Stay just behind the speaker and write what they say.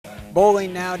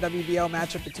Bowling now, WBL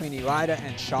matchup between Elida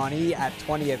and Shawnee at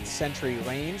 20th Century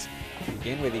Lanes.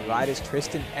 Begin with Elida's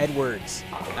Tristan Edwards.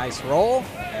 Nice roll,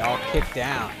 they all kick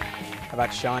down. How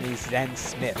about Shawnee's Zen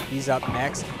Smith? He's up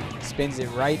next, spins it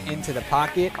right into the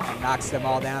pocket and knocks them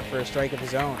all down for a strike of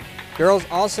his own. Girls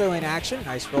also in action.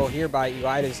 Nice roll here by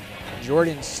Elida's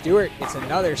Jordan Stewart. It's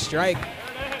another strike.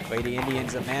 Lady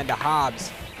Indians' Amanda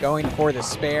Hobbs going for the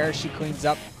spare. She cleans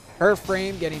up her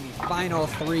frame, getting the final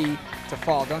 3 to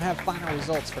fall. Don't have final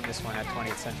results from this one at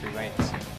 20th Century Lanes.